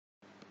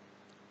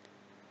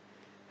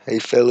Hey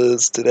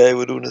fellas, today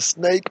we're doing a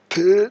snake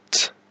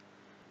pit.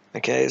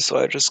 Okay, so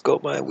I just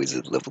got my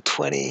wizard level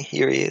 20,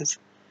 here he is.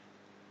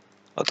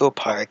 I'll do a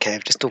pirate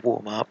cave just to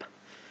warm up.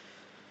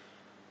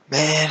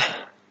 Man,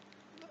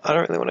 I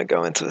don't really want to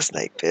go into a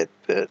snake pit,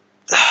 but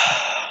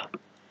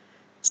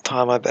it's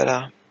time I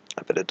better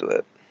do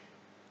it.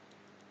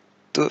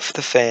 Do it for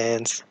the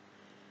fans.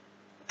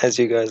 As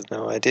you guys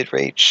know, I did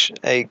reach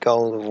a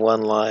goal of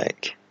 1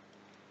 like.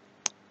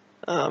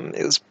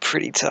 It was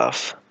pretty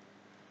tough,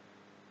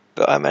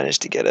 but I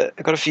managed to get it.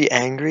 I got a few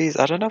angries.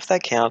 I don't know if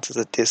that counts as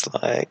a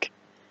dislike.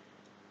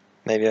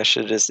 Maybe I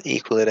should just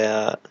equal it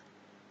out.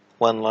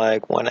 1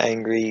 like, 1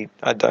 angry,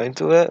 I don't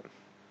do it.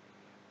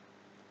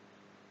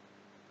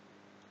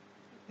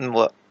 And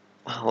what?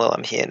 Well,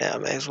 I'm here now, I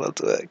may as well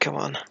do it, come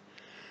on.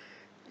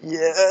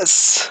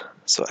 Yes!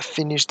 So I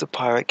finished the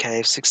pirate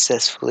cave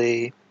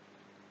successfully.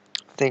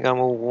 I think I'm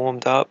all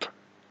warmed up,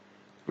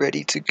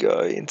 ready to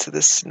go into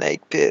the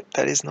snake pit.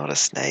 That is not a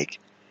snake.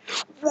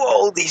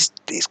 Whoa, these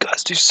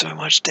guys do so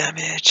much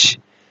damage.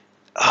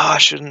 I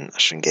shouldn't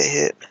get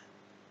hit.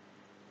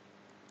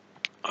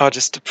 Oh,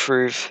 just to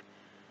prove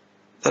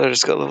that I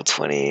just got level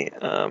 20,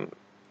 it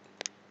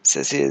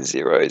says here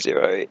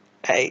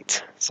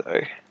 008,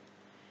 so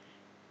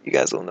you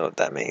guys all know what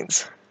that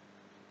means.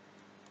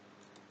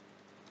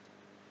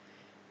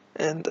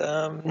 And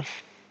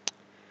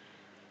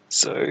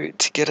so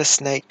to get a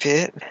snake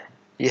pit,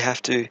 you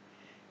have to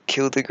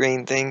kill the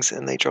green things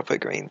and they drop a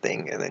green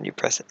thing, and then you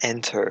press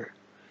enter.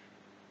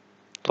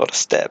 A lot of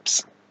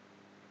steps.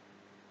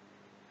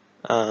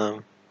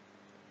 You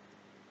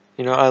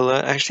know, I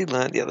actually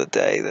learned the other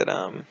day that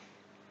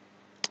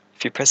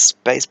if you press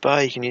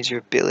spacebar, you can use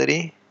your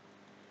ability.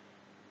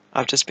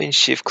 I've just been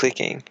shift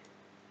clicking.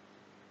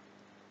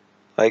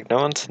 Like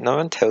no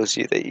one tells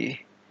you that you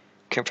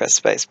can press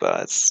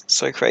spacebar. It's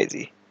so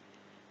crazy.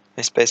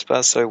 My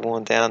spacebar's so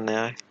worn down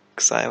now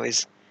because I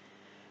always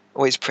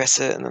press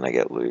it and then I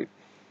get loot.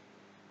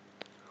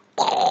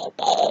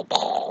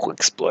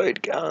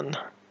 Explode gun.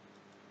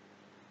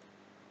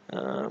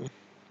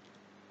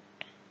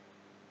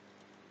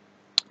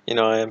 You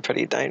know, I am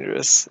pretty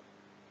dangerous.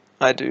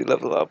 I do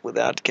level up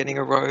without getting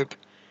a robe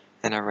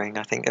and a ring.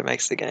 I think it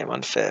makes the game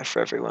unfair for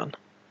everyone,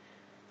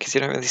 because you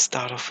don't really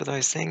start off with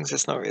those things.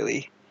 It's not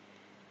really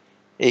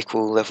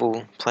equal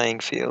level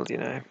playing field, you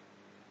know.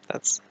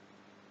 Is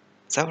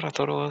that what I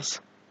thought it was?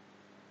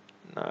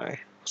 No, it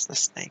wasn't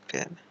a snake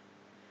pit.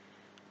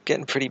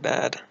 Getting pretty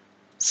bad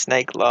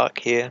snake luck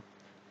here,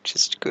 which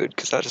is good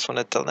because I just want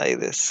to delay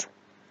this.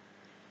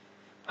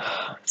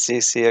 So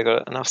you see, I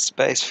got enough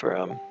space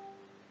for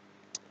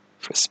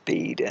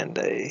speed and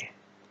a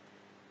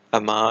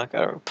mark.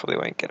 I probably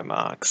won't get a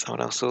mark.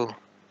 Someone else will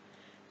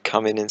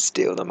come in and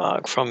steal the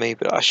mark from me,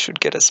 but I should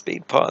get a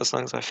speed pot as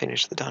long as I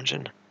finish the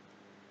dungeon.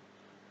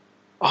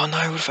 Oh no,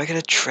 what if I get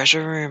a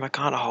treasure room? I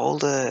can't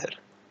hold it.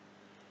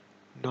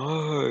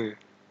 No.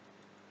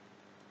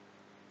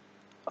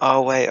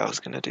 Oh wait, I was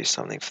gonna do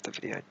something for the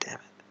video, damn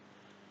it.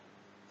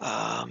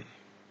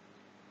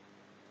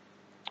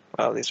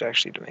 Wow, these are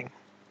actually doing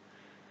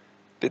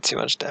a bit too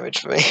much damage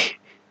for me.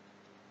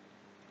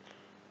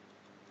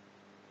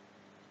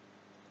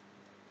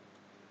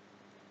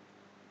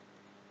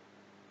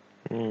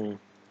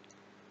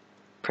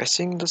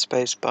 Pressing the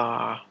space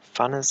bar,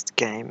 funnest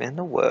game in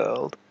the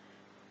world.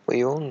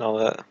 We all know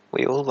it,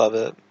 we all love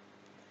it.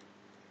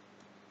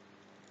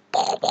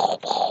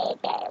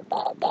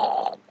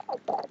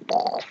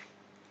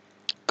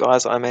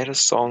 Guys, I made a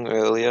song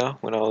earlier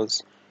when I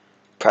was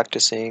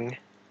practicing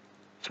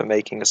for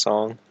making a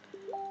song.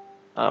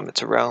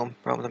 It's a Realm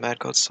of the Mad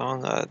God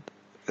song. I'd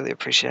really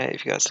appreciate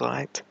if you guys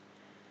liked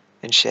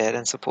and shared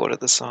and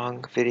supported the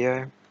song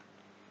video.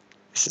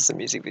 This is the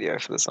music video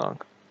for the song.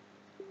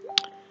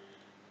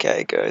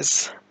 Okay, it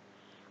goes.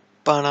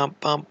 Bum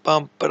bum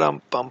bum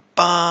bum bum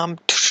bum.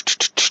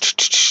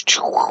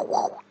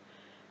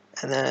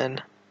 And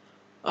then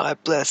I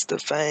bless the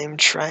fame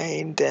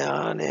train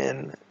down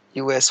in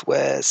US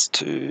West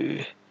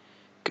too,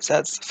 because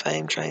that's the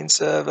fame train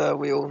server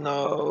we all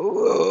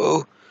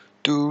know.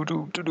 Do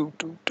do do do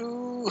do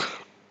do.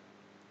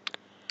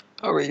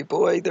 Hurry,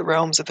 boy, the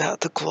realm's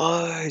about to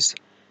close.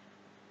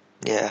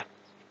 Yeah,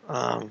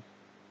 I'm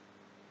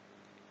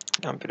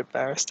a bit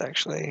embarrassed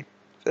actually,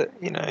 but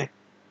you know,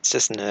 it's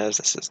just nerves.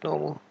 It's just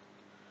normal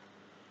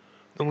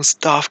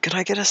stuff. Can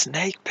I get a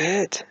snake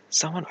pit?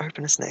 Someone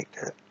open a snake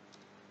pit.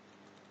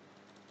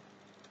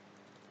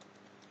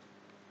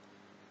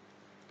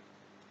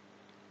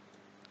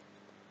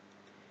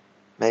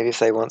 Maybe if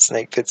they want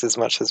snake pits as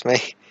much as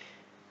me,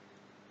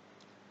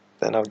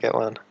 then I'll get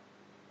one.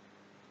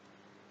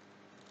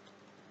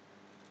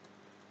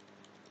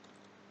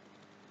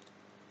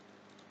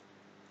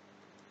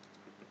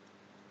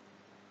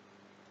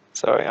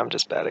 Sorry, I'm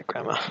just bad at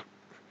grammar.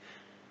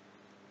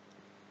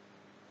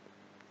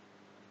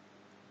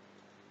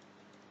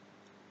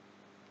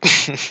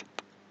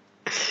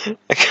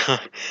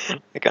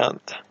 I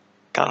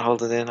can't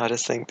hold it in. I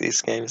just think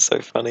this game is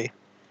so funny.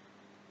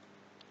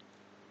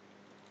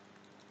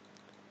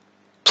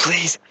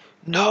 Please,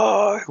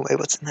 no! Wait,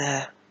 what's in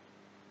there?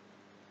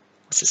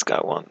 What's this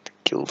guy want?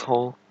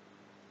 Guildhall.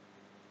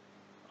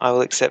 I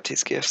will accept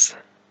his gifts.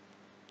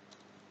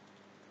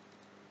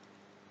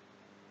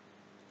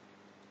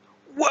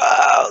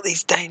 Wow,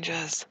 these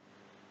dangers!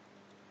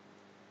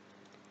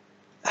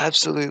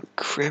 Absolute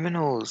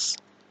criminals.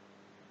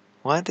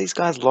 Why aren't these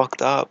guys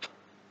locked up?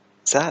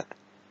 Is that...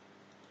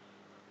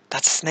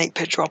 That's a snake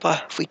pit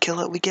dropper. If we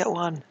kill it, we get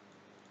one.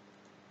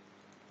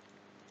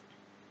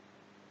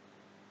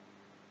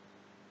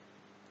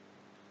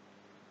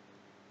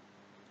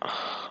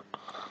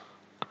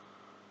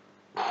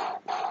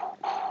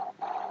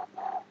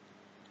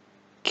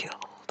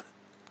 Killed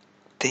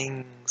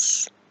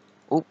things.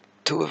 Oh,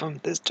 two of them.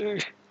 There's two.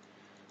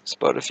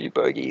 Spot a few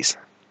bogeys.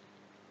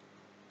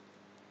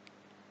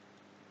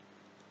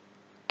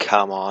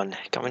 Come on,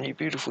 you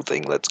beautiful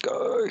thing, let's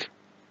go.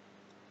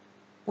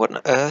 What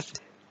on earth?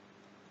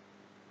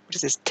 What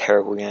is this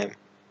terrible game?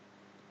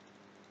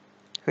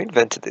 Who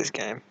invented this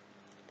game?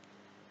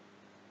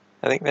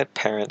 I think their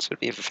parents would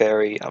be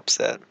very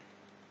upset.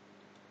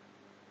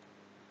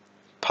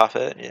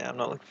 Puppet? Yeah, I'm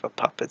not looking for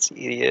puppets,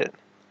 you idiot.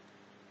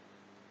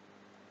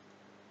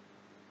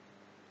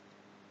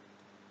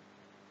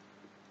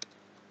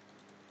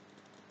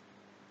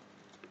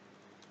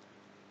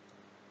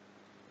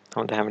 I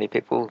wonder how many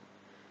people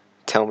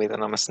tell me that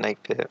I'm a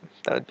snake pit.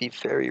 That would be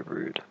very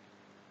rude.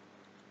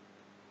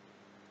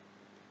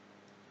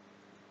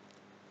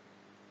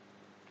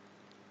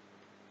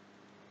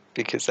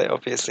 Because they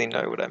obviously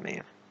know what I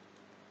mean.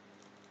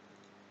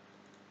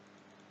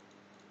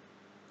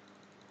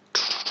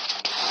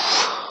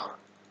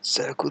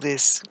 Circle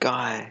this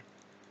guy.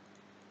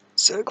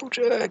 Circle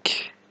jerk.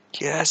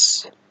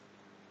 Yes.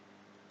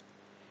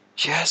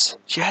 Yes.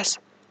 Yes.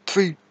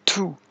 3,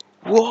 2,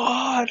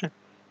 1.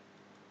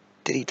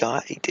 Did he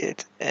die? He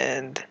did.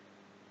 And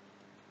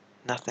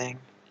nothing.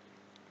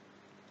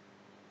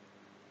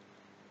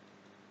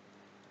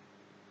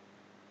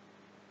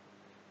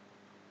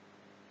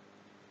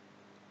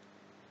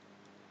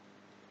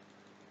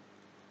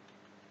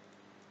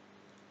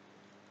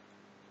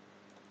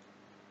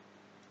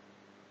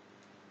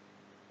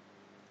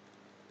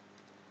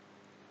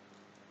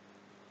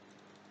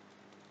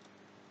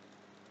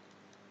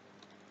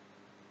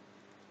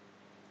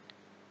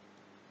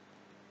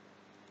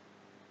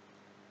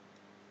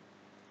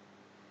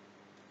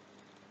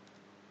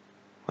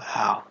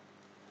 Wow.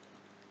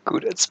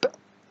 Good at spell.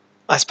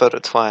 I spelled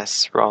it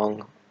twice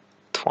wrong.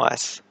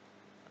 Twice.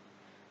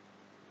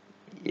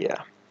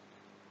 Yeah.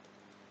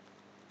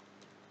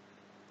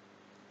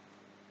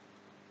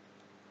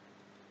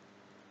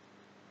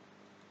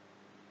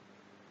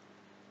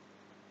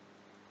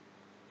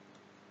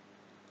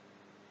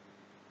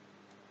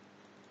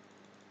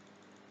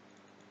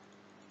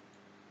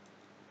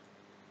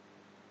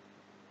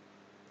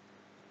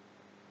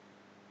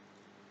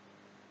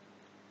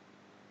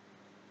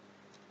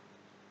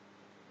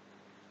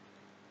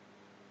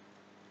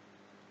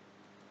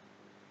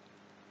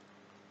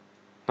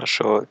 Not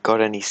sure what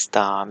got any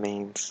star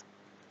means.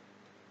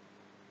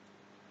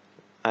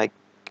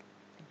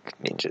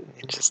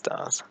 Ninja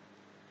stars.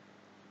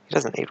 He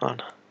doesn't need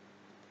one.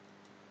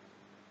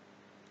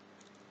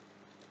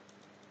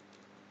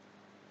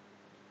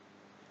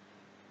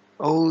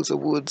 Oh, the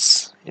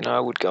woods. You know,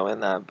 I would go in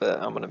that,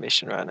 but I'm on a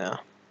mission right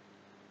now.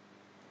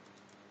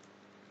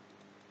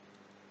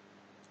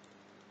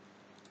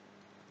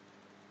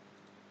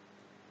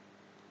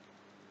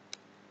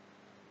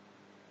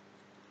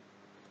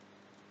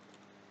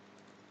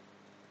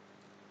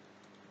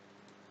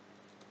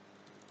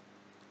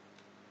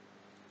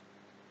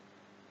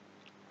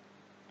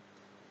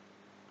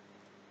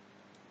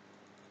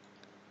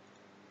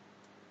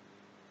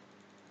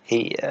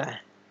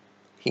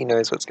 He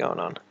knows what's going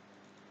on.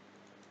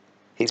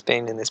 He's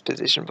been in this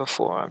position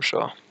before, I'm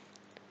sure.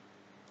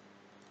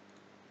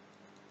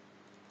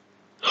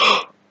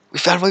 We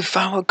found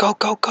one, go,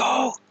 go,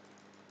 go!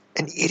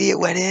 An idiot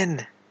went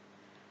in.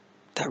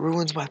 That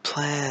ruins my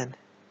plan.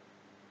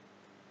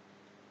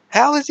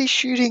 How is he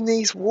shooting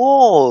these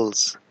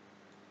walls?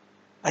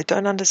 I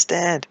don't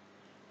understand.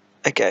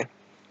 Okay.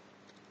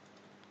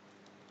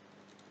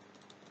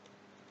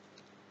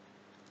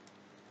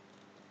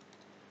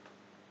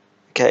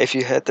 Okay, if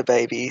you hurt the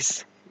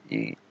babies,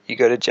 you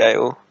go to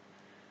jail.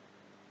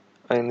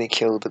 Only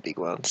kill the big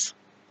ones.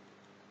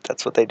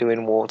 That's what they do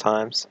in war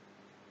times.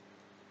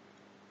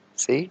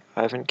 See?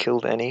 I haven't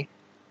killed any.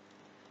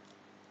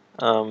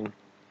 They don't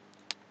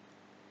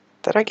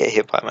get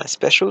hit by my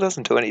special,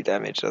 doesn't do any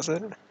damage, does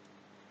it?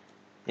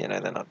 You know,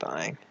 they're not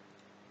dying.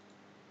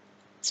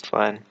 It's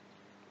fine.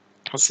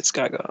 What's this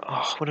guy got?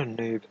 Oh, what a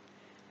noob.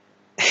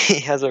 He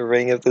has a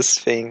ring of the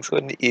Sphinx,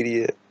 what an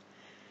idiot.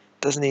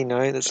 Doesn't he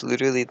know that's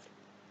literally the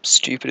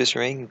stupidest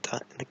ring in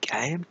the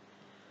game?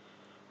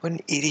 What an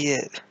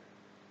idiot.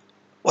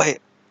 Wait,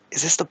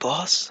 is this the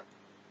boss?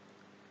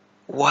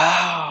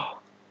 Wow.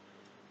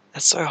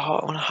 That's so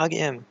hot, I wanna hug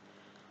him.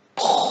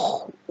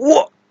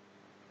 What?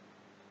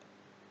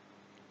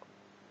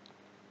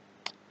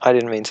 I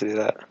didn't mean to do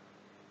that.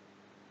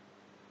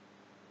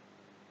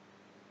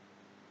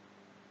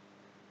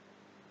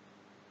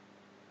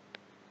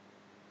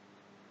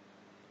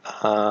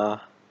 Uh,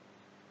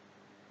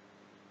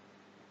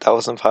 that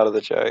wasn't part of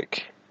the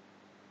joke.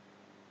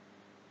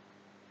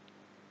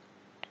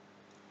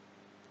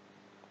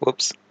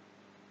 Whoops.